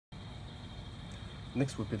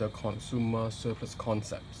Next would be the consumer surplus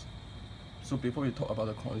concepts. So before we talk about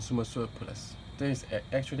the consumer surplus, there is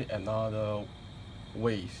actually another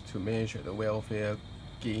way to measure the welfare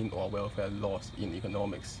gain or welfare loss in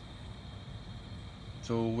economics.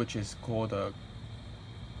 So which is called the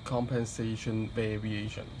compensation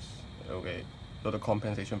variations. Okay, so the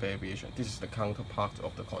compensation variation. This is the counterpart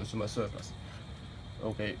of the consumer surplus.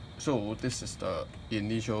 Okay, so this is the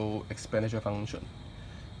initial expenditure function.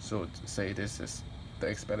 So say this is the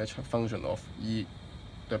expenditure function of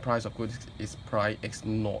the price of goods is price x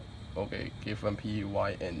naught, okay, given p,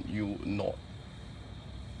 y, and u naught.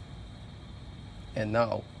 And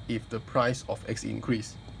now if the price of x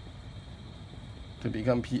increase to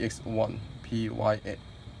become px1, py,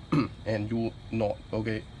 and u naught,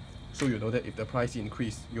 okay, so you know that if the price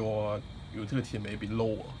increase, your utility may be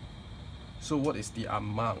lower. So what is the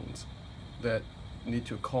amount that need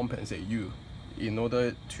to compensate you in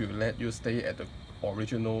order to let you stay at the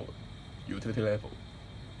original utility level?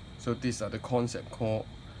 So these are the concept called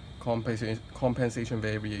compensation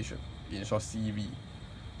variation, in short CV.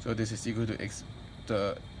 So this is equal to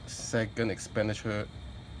the second expenditure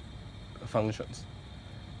functions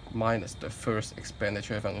minus the first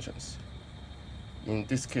expenditure functions. In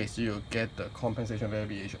this case, you get the compensation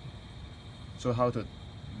variation. So how to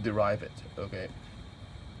derive it? Okay,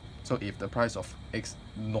 so if the price of x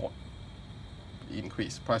naught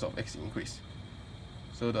increase, price of x increase,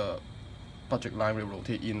 so the budget line will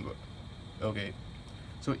rotate inward. Okay,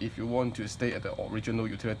 so if you want to stay at the original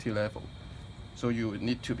utility level, so you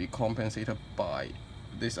need to be compensated by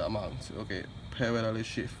this amount, okay, parallelly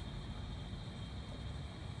shift.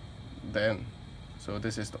 Then, so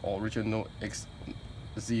this is the original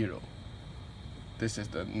x0. This is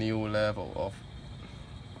the new level of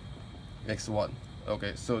x1.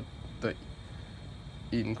 Okay, so the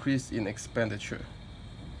increase in expenditure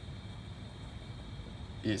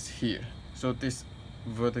is here. So this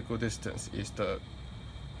vertical distance is the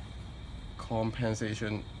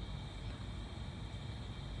compensation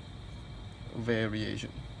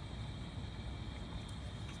variation.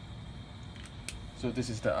 So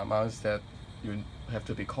this is the amounts that you have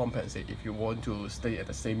to be compensated if you want to stay at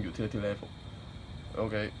the same utility level.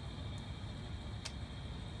 Okay,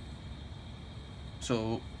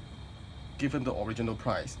 so given the original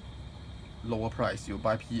price, lower price, you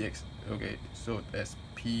buy px. Okay, so as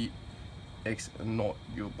px naught,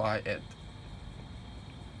 you buy at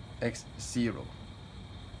x0,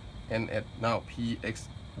 and at now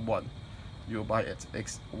px1, you buy at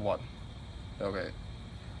x1. Okay,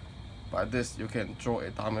 by this you can draw a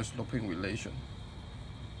downward sloping relation.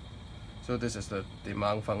 So this is the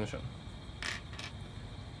demand function.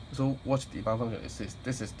 So what demand function is this?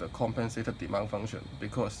 This is the compensated demand function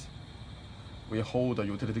because we hold the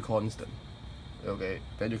utility constant. Okay,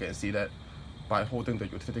 then you can see that by holding the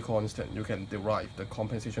utility constant, you can derive the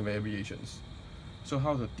compensation variations. So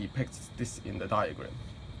how to depict this in the diagram,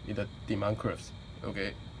 in the demand curves?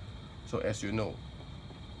 Okay, so as you know,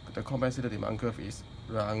 the compensated demand curve is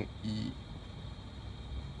rank E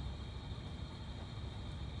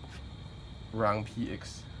rank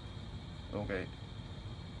px. Okay,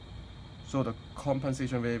 so the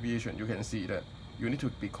compensation variation, you can see that you need to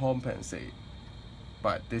be compensated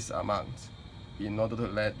by this amount in order to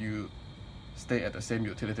let you stay at the same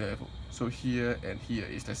utility level. So here and here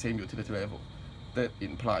is the same utility level. That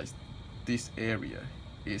implies this area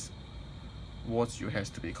is what you has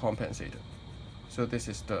to be compensated. So this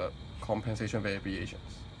is the compensation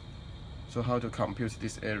variations. So how to compute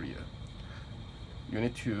this area? You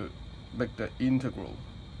need to make the integral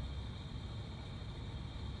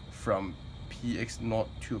from px0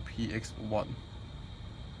 to px1,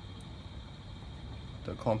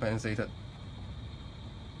 the compensated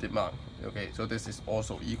demand. Okay, so this is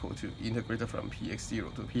also equal to integrated from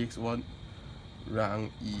px0 to px1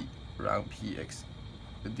 rank E rank px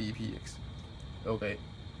dpx. Okay,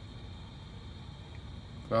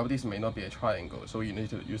 well, this may not be a triangle, so you need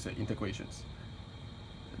to use the integrations.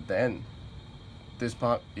 Then this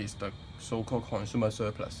part is the so-called consumer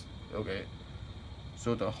surplus. Okay,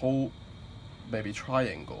 so the whole maybe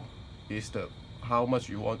triangle is the how much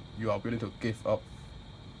you are willing to give up.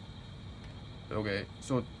 Okay,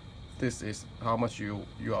 so this is how much you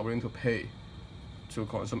are willing to pay to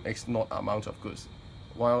consume x naught amount of goods,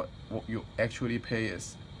 while what you actually pay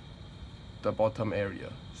is the bottom area.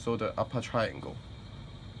 So the upper triangle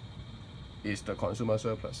is the consumer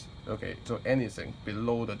surplus. Okay, so anything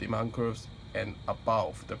below the demand curves and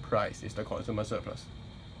above the price is the consumer surplus.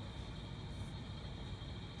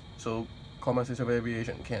 So compensation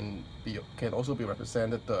variation can also be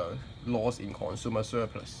represented the loss in consumer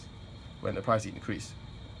surplus when the price increase.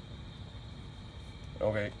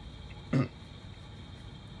 Okay.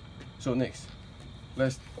 So next,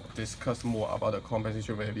 let's discuss more about the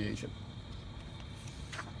compensation variation.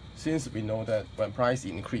 Since we know that when price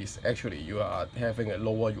increase, actually you are having a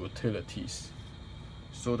lower utilities.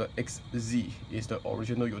 So the XZ is the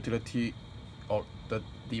original utility or the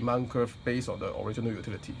demand curve based on the original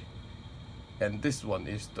utility. And this one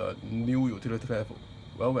is the new utility level.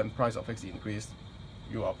 Well, when price of X increase,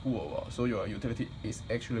 you are poorer, so your utility is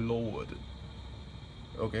actually lowered.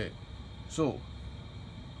 Okay, so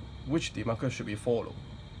which demand curve should we follow?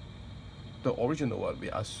 The original one, we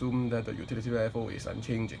assume that the utility level is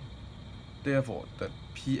unchanging. Therefore, the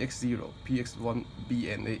Px0, Px1, B,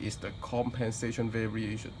 and A is the compensation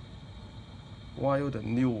variation. While the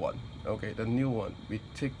new one, okay, the new one,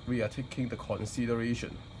 we are taking the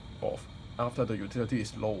consideration of after the utility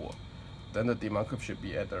is lower, then the demand curve should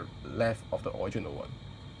be at the left of the original one.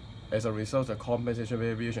 As a result, the compensation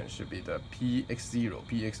variation should be the Px0,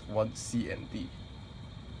 Px1, C, and D.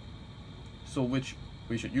 So which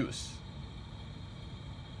we should use?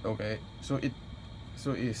 Okay, so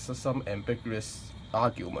it's some ambiguous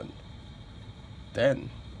argument. Then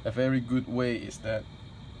a very good way is that,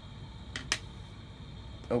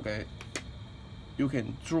 okay, you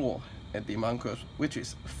can draw a demand curve which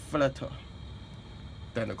is flatter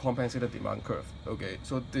than the compensated demand curve. Okay,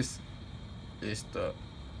 so this is the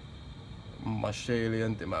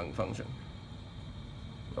Marshallian demand function.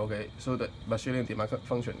 Okay, so the Marshallian demand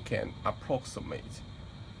function can approximate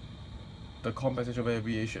the compensation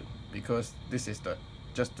variation because this is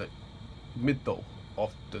just the middle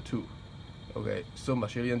of the two. Okay, so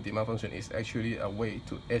Marshallian demand function is actually a way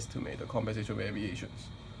to estimate the compensation variations.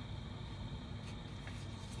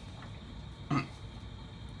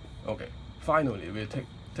 Okay, finally we'll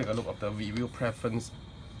take a look at the review preference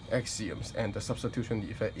axioms and the substitution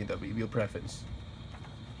effect in the review preference.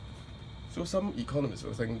 So some economists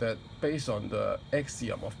will think that based on the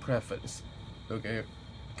axiom of preference, okay,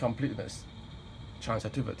 completeness,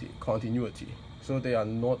 transitivity, continuity, so they are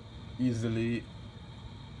not easily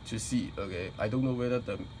to see. Okay, I don't know whether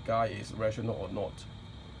the guy is rational or not.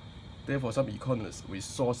 Therefore, some economists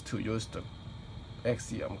resort to use the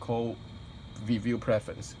axiom called review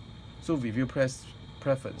preference. So review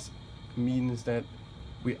preference means that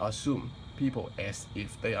we assume people as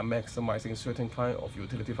if they are maximizing certain kind of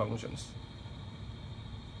utility functions.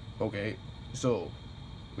 Okay, so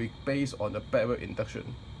we based on the backward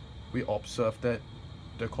induction, we observe that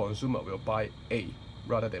the consumer will buy A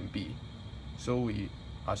rather than B. So we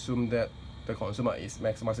assume that the consumer is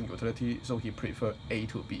maximizing utility, so he prefer A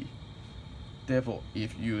to B. Therefore,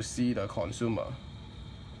 if you see the consumer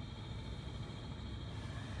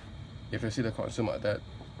that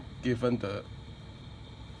given the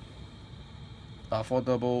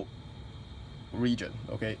affordable region,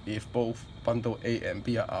 okay, if both bundle A and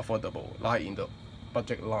B are affordable, lie in the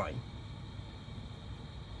budget line,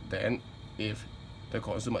 then if the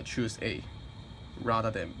consumer choose A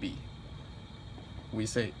rather than B, we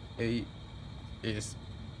say A is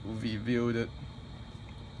reviewed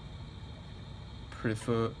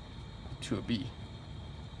prefer to B.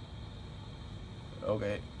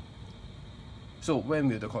 Okay, so when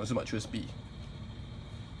will the consumer choose B?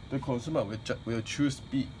 The consumer will choose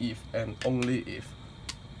B if and only if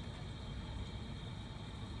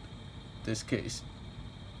this case.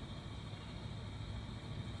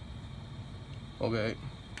 Okay,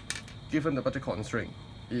 given the budget constraint,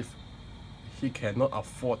 if he cannot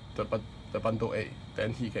afford the bundle A,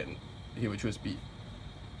 then he will choose B.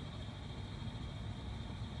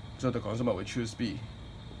 So the consumer will choose B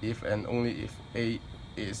if and only if A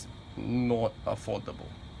is not affordable.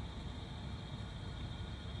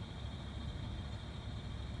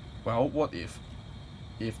 Well, what if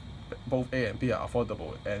both A and B are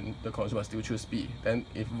affordable and the consumer still choose B? Then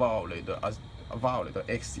it violate the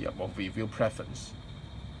axiom of review preference.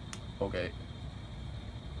 Okay.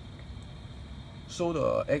 So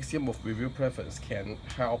the axiom of review preference can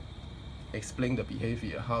help explain the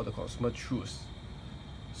behavior, how the consumer choose.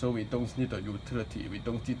 So we don't need the utility, we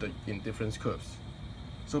don't need the indifference curves.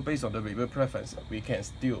 So based on the review preference, we can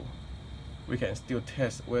still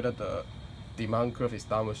test whether the demand curve is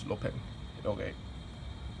downward sloping. Okay.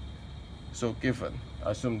 So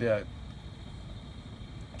assume there are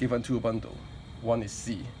given two bundles. One is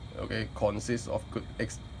C, okay, consists of good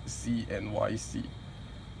X, C, and Y, C.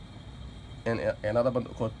 And another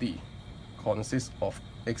bundle called D, consists of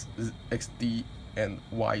X, D, and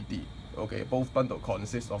Y, D. Okay, both bundles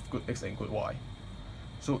consist of good X and good Y.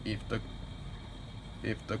 So if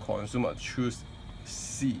the consumer choose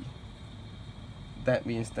C, that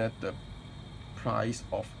means that the price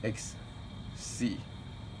of XC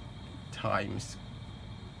times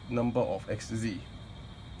number of xz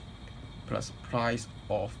plus price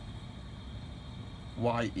of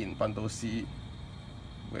y in bundle C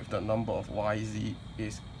with the number of yz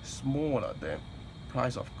is smaller than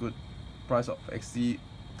price of xz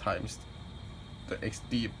times the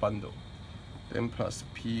xd bundle, then plus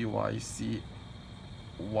pyc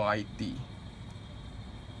yd.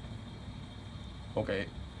 Okay,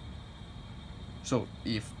 so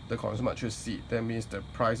if the consumer choose C, that means the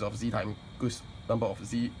price of Z times goods number of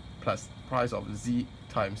Z plus price of Z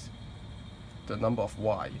times the number of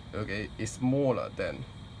Y, okay, is smaller than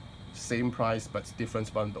same price but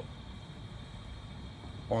different bundle.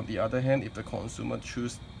 On the other hand, if the consumer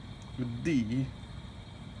choose D,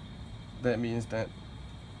 that means that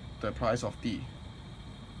the price of D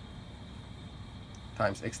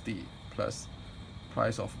times XD plus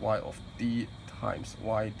price of Y of D times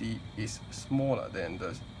YD is smaller than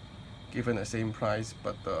the given the same price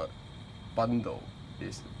but the bundle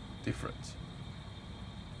is different.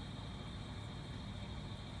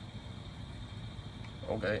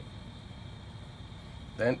 Okay,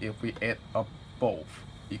 then if we add up both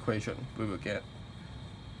equation, we will get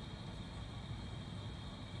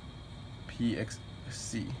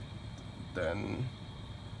PXC then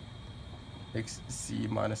XC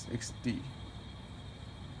minus XD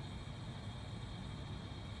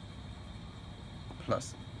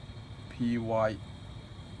plus PYC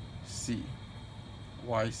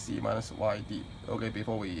YC minus YD. Okay,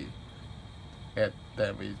 before we add,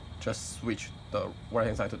 then we just switch the right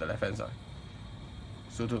hand side to the left hand side,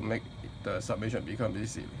 so to make the summation become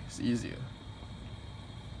easier.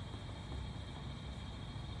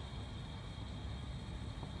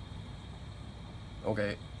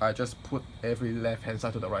 Okay, I just put every left hand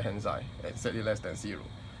side to the right hand side and set it less than 0.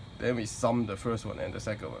 Then we sum the first one and the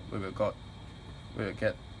second one. We will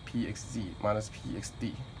get PXZ minus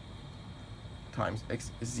PXD times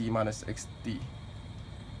XZ minus XD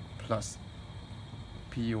plus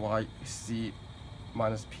PYC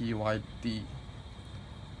minus PYD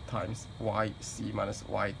times YC minus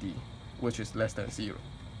YD, which is less than 0.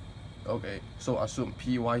 Okay, so assume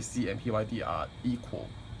PYC and PYD are equal,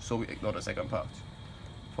 so we ignore the second part.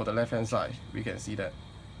 For the left hand side, we can see that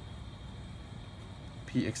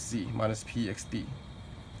PXC minus PXD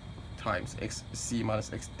times XC minus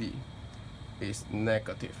XD is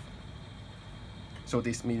negative. So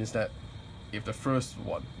this means that if the first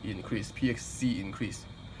one increase, PXC increase,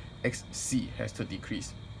 XC has to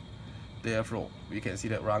decrease. Therefore, we can see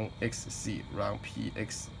that round XC, round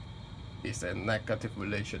PX is a negative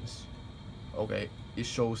relations. Okay, it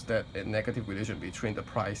shows that a negative relation between the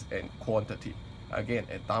price and quantity. Again,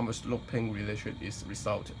 a downward sloping relation is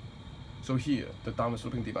resulted. So here, the downward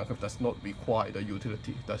sloping demand curve does not require the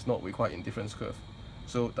utility, does not require indifference curve,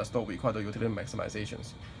 so does not require the utility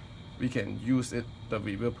maximizations. We can use the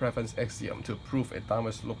reveal preference axiom to prove a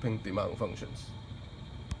downward sloping demand functions.